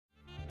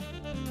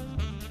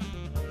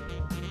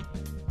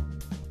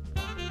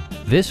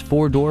This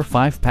four-door,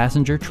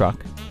 five-passenger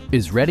truck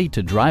is ready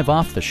to drive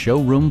off the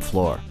showroom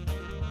floor.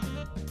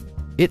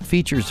 It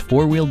features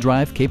four-wheel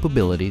drive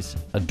capabilities,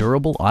 a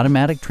durable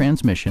automatic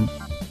transmission,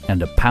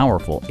 and a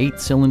powerful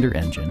 8-cylinder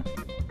engine.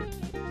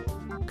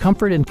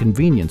 Comfort and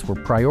convenience were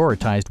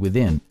prioritized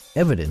within,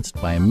 evidenced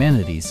by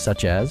amenities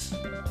such as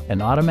an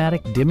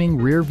automatic dimming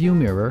rear-view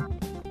mirror,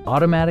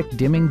 automatic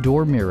dimming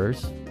door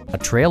mirrors, a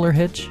trailer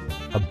hitch,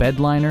 a bed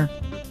liner,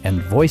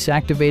 and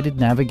voice-activated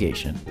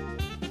navigation.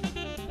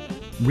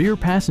 Rear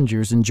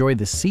passengers enjoy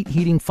the seat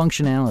heating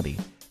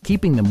functionality,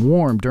 keeping them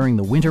warm during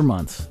the winter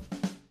months.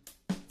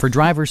 For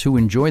drivers who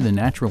enjoy the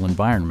natural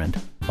environment,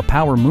 a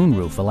power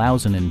moonroof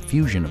allows an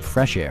infusion of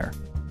fresh air.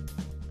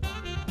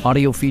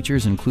 Audio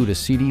features include a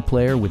CD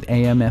player with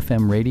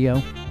AM/FM radio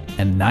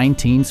and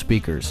 19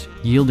 speakers,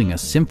 yielding a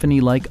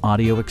symphony-like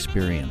audio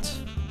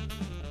experience.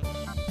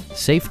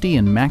 Safety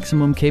and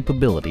maximum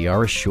capability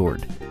are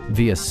assured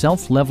via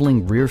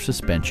self-leveling rear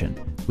suspension,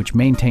 which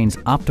maintains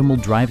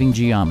optimal driving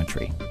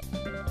geometry.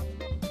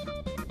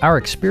 Our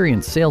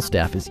experienced sales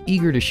staff is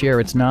eager to share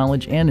its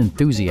knowledge and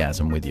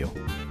enthusiasm with you.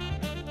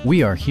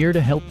 We are here to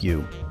help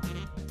you.